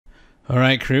All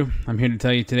right, crew. I'm here to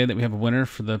tell you today that we have a winner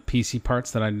for the PC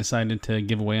parts that I decided to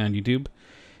give away on YouTube.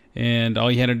 And all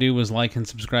you had to do was like and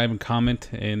subscribe and comment,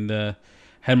 and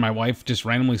had my wife just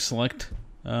randomly select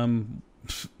one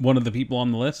of the people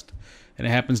on the list. And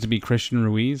it happens to be Christian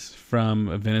Ruiz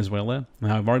from Venezuela.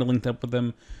 Now, I've already linked up with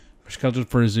him. We're scheduled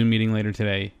for a Zoom meeting later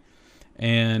today.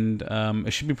 And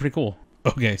it should be pretty cool.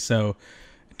 Okay, so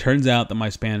it turns out that my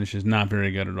Spanish is not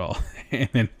very good at all.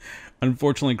 And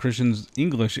unfortunately, Christian's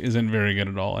English isn't very good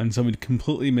at all. And so we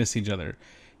completely miss each other.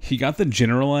 He got the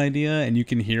general idea, and you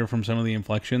can hear from some of the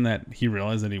inflection that he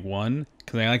realized that he won.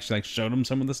 Because I actually showed him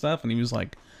some of the stuff, and he was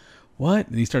like, what?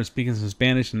 And he started speaking some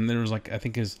Spanish, and there was I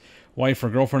think his wife or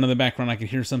girlfriend in the background. I could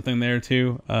hear something there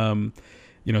too.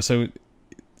 So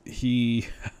he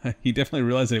he definitely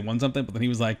realized that he won something, but then he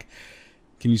was like,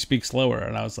 can you speak slower?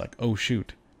 And I was like, oh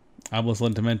shoot, hablas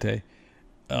lentamente.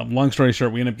 Long story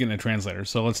short, we ended up getting a translator.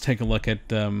 So let's take a look at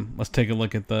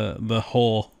the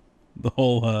whole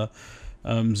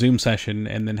Zoom session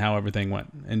and then how everything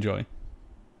went. Enjoy.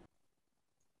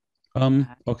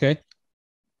 Okay.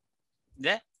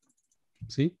 Yeah.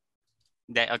 See?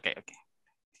 Yeah. Okay.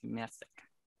 Give me a sec.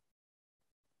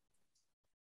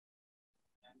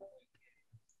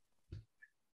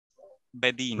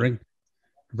 Bedín.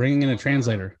 Bringing in a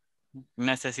translator.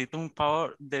 Necesito un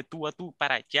favor de tú a tú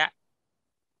para ya.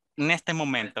 En este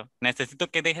momento.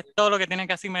 Necesito que dejes todo lo que tienes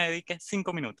que hacer y me dediques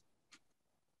 5 minutos.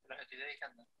 Lo que estoy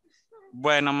dedicando.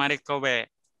 Bueno, marico,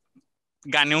 ve.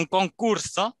 Gané un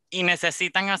concurso y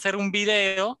necesitan hacer un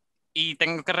video y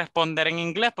tengo que responder en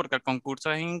inglés porque el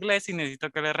concurso es en inglés y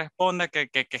necesito que le responda que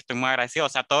estoy muy agradecido. O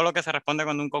sea, todo lo que se responde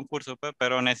cuando un concurso, pues,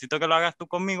 pero necesito que lo hagas tú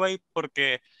conmigo ahí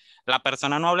porque la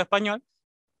persona no habla español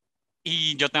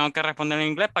y yo tengo que responder en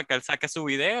inglés para que él saque su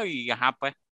video y ajá,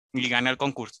 pues, y gane el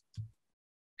concurso.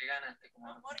 ¿Qué ganaste?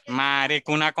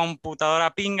 Marico, una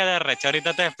computadora pinga de recha,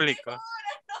 ahorita te explico.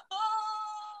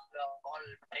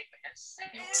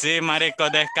 Sí, marico,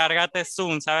 descárgate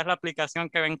Zoom. ¿Sabes la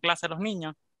aplicación que ven en clase los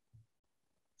niños?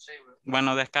 Sí, bro.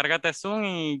 Bueno, descárgate Zoom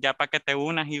y ya para que te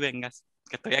unas y vengas.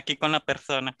 Que estoy aquí con la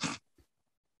persona.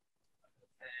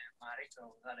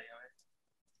 Marico, dale, a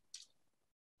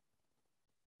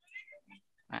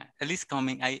ver. Él is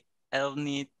coming. I'll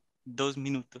need 2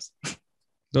 minutos.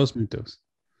 2 minutos.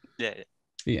 Yeah.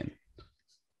 Bien.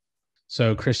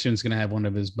 So Christian's going to have one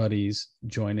of his buddies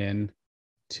join in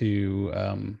to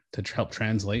help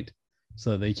translate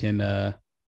so that they can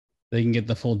get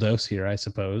the full dose here, I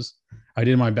suppose. I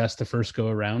did my best the first go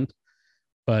around,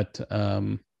 but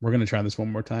we're going to try this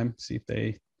one more time, see if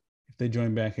they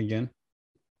join back again.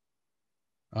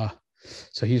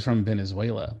 So he's from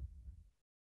Venezuela.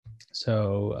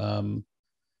 So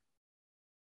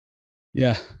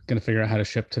yeah, going to figure out how to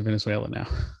ship to Venezuela now.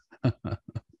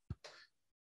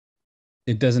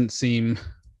 It doesn't seem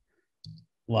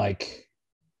like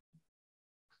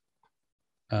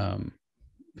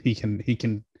he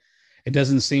can it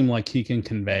doesn't seem like he can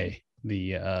convey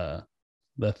the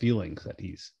feelings that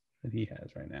he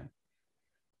has right now.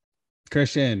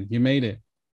 Christian, you made it.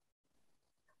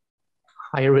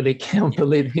 I really can't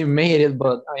believe he made it,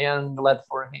 but I am glad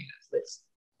for him at least.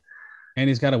 And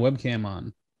he's got a webcam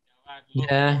on.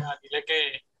 Yeah. Dile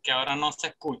que ahora no se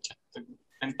escucha. Estoy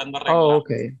intentando arreglar. Oh,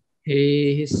 okay.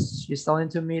 He's telling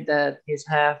to me that he's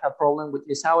have a problem with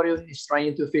his audio. He's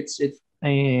trying to fix it.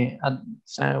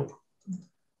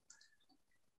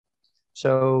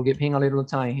 So give him a little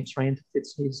time. He's trying to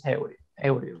fix his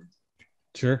audio.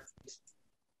 Sure.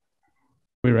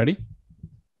 We ready?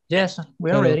 Yes,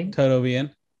 we are ready. Todo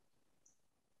bien.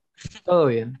 Todo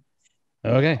bien.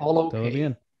 Okay. All okay. Todo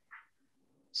bien.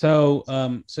 So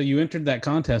you entered that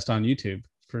contest on YouTube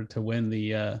to win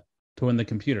the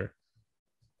computer.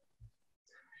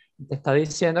 Te está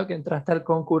diciendo que entraste al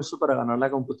concurso para ganar la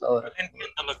computadora.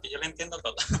 Yo le entiendo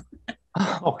todo.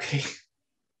 Okay.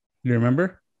 You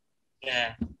remember?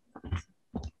 Yeah.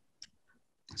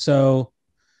 So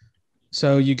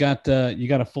you got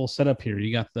a full setup here.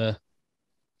 You got the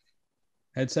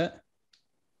headset,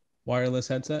 wireless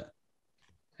headset,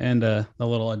 and the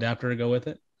little adapter to go with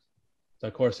it. The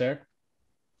Corsair.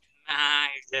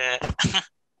 Nice. Yeah.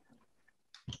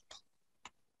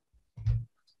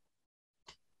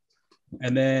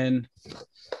 And then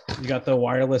you got the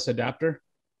wireless adapter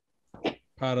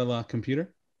para la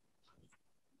computer.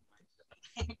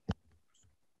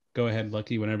 Go ahead,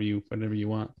 Lucky, whenever you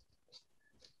want.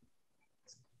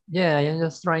 Yeah, I am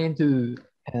just trying to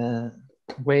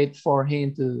wait for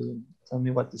him to tell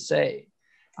me what to say.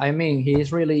 I mean,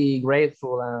 he's really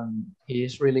grateful and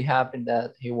he's really happy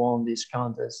that he won this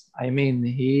contest. I mean,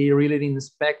 he really didn't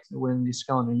expect to win this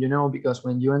contest, you know, because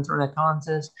when you enter a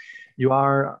contest, you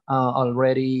are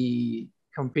already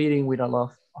competing with a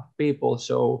lot of people.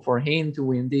 So for him to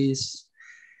win this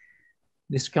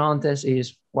contest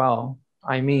is, wow.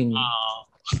 I mean, Oh.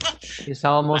 it's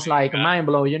almost like mind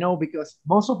blow, you know, because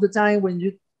most of the time when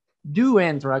you do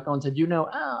enter a contest, you know,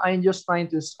 I am just trying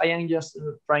to sing.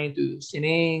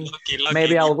 Lucky.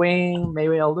 Maybe I'll win,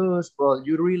 maybe I'll lose, but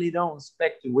you really don't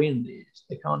expect to win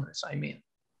the contest. I mean,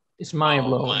 it's mind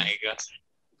blowing. Oh my God.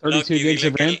 32 Lucky, gigs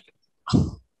of RAM.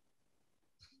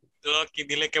 Lucky,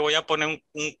 dile que voy a poner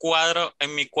un cuadro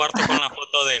en mi cuarto con la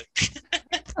foto de él.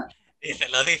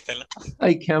 Díselo.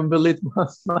 I can't believe what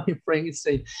my friend is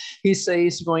saying. He says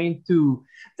he's going to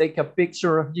take a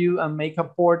picture of you and make a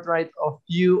portrait of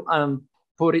you and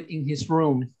put it in his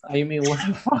room. I mean, what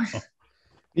the fuck?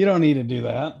 You don't need to do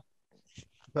that.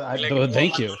 But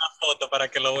thank you. Una foto para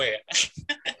que lo vea.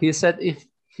 He said if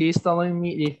he's telling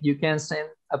me if you can send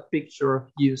a picture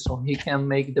of you so he can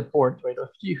make the portrait of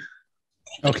you.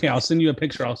 Okay, I'll send you a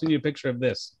picture. I'll send you a picture of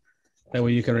this. That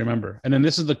way you can remember. And then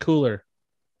this is the cooler.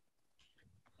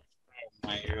 Oh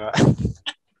my God.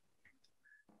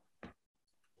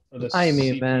 I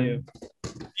mean, man.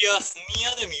 Dios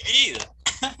mío de mi vida.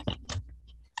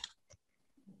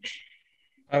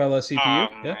 Out of the CPU?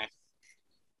 Yeah. Man.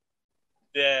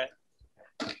 Yeah.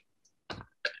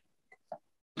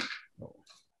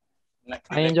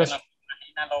 I am just.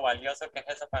 Lo valioso que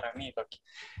es eso para mí, Lucky.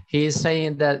 He's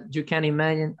saying that you can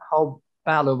imagine how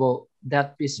valuable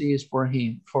that PC is for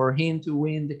him. For him to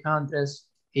win the contest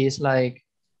is like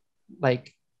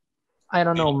I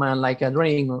don't know, man, like a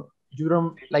dream. You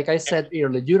don't, like I said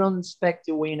earlier, you don't expect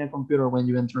to win a computer when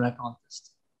you enter a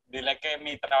contest. Dile que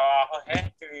mi trabajo es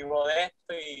esto y vivo de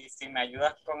esto y si me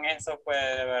ayudas con eso,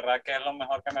 pues de verdad que es lo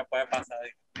mejor que me puede pasar.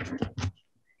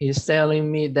 He's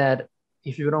telling me that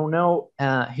if you don't know,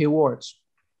 he works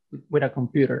with a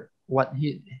computer. What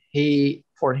he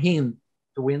for him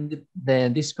to win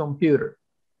this computer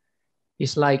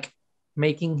is like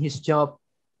making his job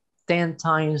 10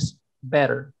 times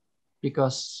better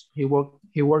because he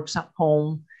works at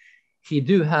home. He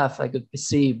do have a good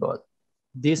PC, but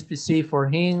this PC for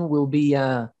him will be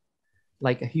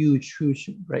like a huge,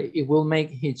 right? It will make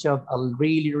his job a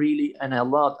really and a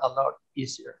lot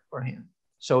easier for him.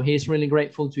 So he's really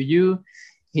grateful to you.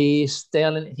 He's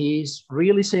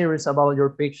really serious about your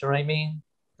picture. I mean,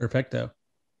 perfecto.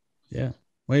 Yeah,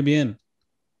 muy bien.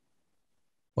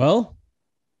 Well,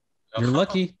 you're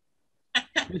lucky.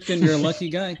 Christian, you're a lucky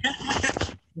guy.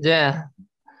 Yeah,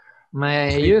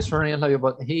 my username is lucky,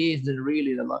 but he is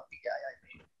really the lucky guy. I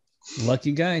mean,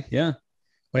 lucky guy. Yeah.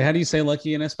 Wait, how do you say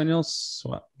lucky in Espanol?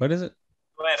 What is it?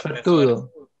 Suertudo.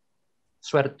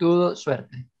 Suertudo,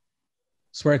 suerte.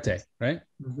 Suerte, right?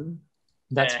 Mm-hmm.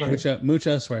 That's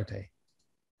mucha suerte.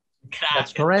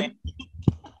 That's correct.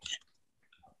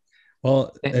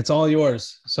 Well, it's all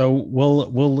yours. So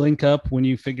we'll link up when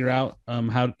you figure out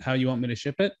how you want me to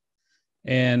ship it,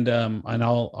 and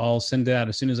I'll send it out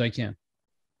as soon as I can.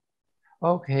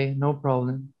 Okay, no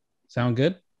problem. Sound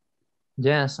good?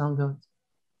 Yeah, sound good.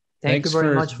 Thanks you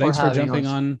very much for jumping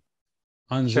us.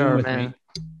 on sure, Zoom with man. me.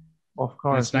 Of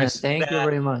course, it's nice. Thank you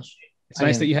very much. It's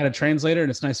nice that you had a translator, and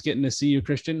it's nice getting to see you,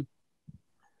 Christian.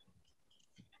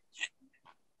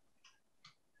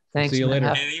 Thanks. See you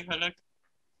later.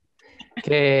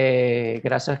 Que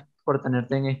gracias por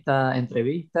tenerte en esta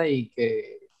entrevista y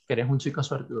que eres un chico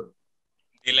suertudo.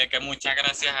 Dile que muchas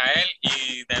gracias a él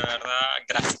y de verdad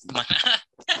gracias.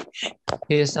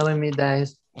 He is telling me that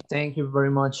thank you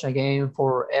very much again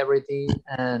for everything,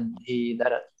 and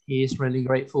that he is really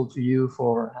grateful to you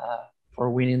for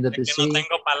winning the PC. Que no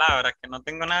tengo palabras, que no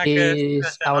tengo nada que decir,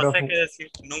 no sé qué decir.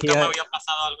 Nunca me había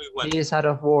pasado algo igual. He is out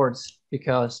of words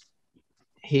because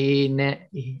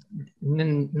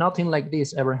nothing like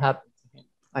this ever happened to him.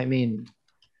 I mean,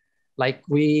 like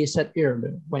we said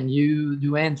earlier, when you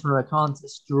do enter a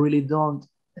contest, you really don't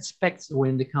expect to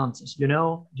win the contest. You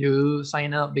know, you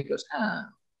sign up because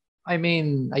I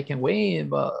mean, I can win,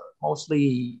 but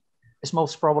it's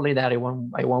most probably that I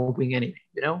won't win anything.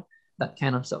 You know, that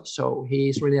kind of stuff. So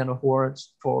he's really out of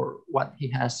words for what he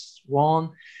has won,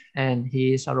 and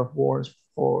he's out of words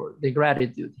for the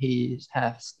gratitude he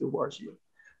has towards you.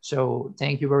 So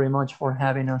thank you very much for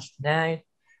having us tonight.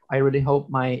 I really hope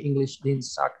my English didn't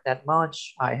suck that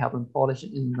much. I haven't polished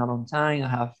it in a long time. I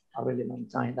have a really long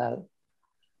time that I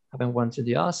haven't went to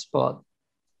the US, but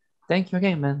thank you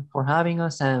again, man, for having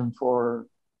us and for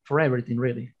everything,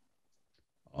 really.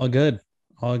 All good.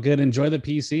 All good. Enjoy the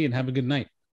PC and have a good night.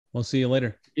 We'll see you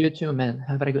later. You too, man.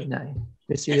 Have a good night.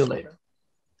 We'll see you later.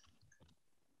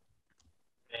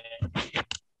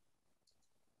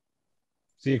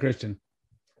 See you, Christian.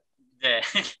 Yeah.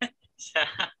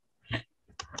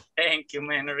 Thank you,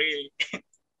 man, really.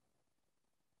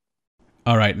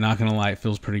 All right, not gonna lie, it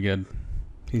feels pretty good.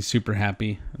 He's super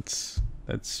happy. That's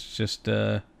just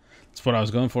that's what I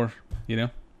was going for, you know.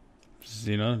 Just,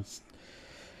 you know,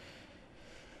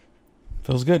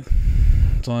 feels good.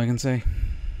 That's all I can say.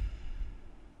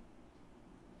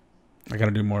 I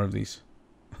gotta do more of these.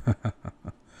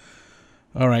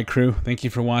 All right, crew. Thank you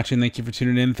for watching. Thank you for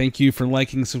tuning in. Thank you for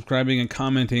liking, subscribing, and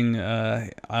commenting.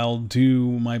 I'll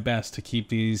do my best to keep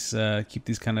these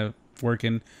kind of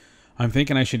working. I'm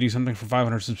thinking I should do something for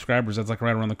 500 subscribers. That's like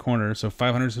right around the corner. So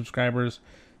 500 subscribers,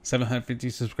 750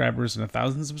 subscribers, and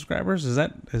 1,000 subscribers. Does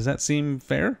that seem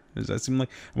fair? Does that seem like?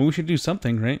 I mean, we should do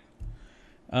something, right?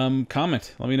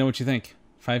 Comment. Let me know what you think.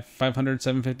 500,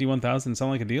 750, 1,000.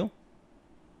 Sound like a deal?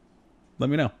 Let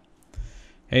me know.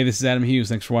 Hey, this is Adam Hughes.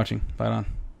 Thanks for watching. Bye on.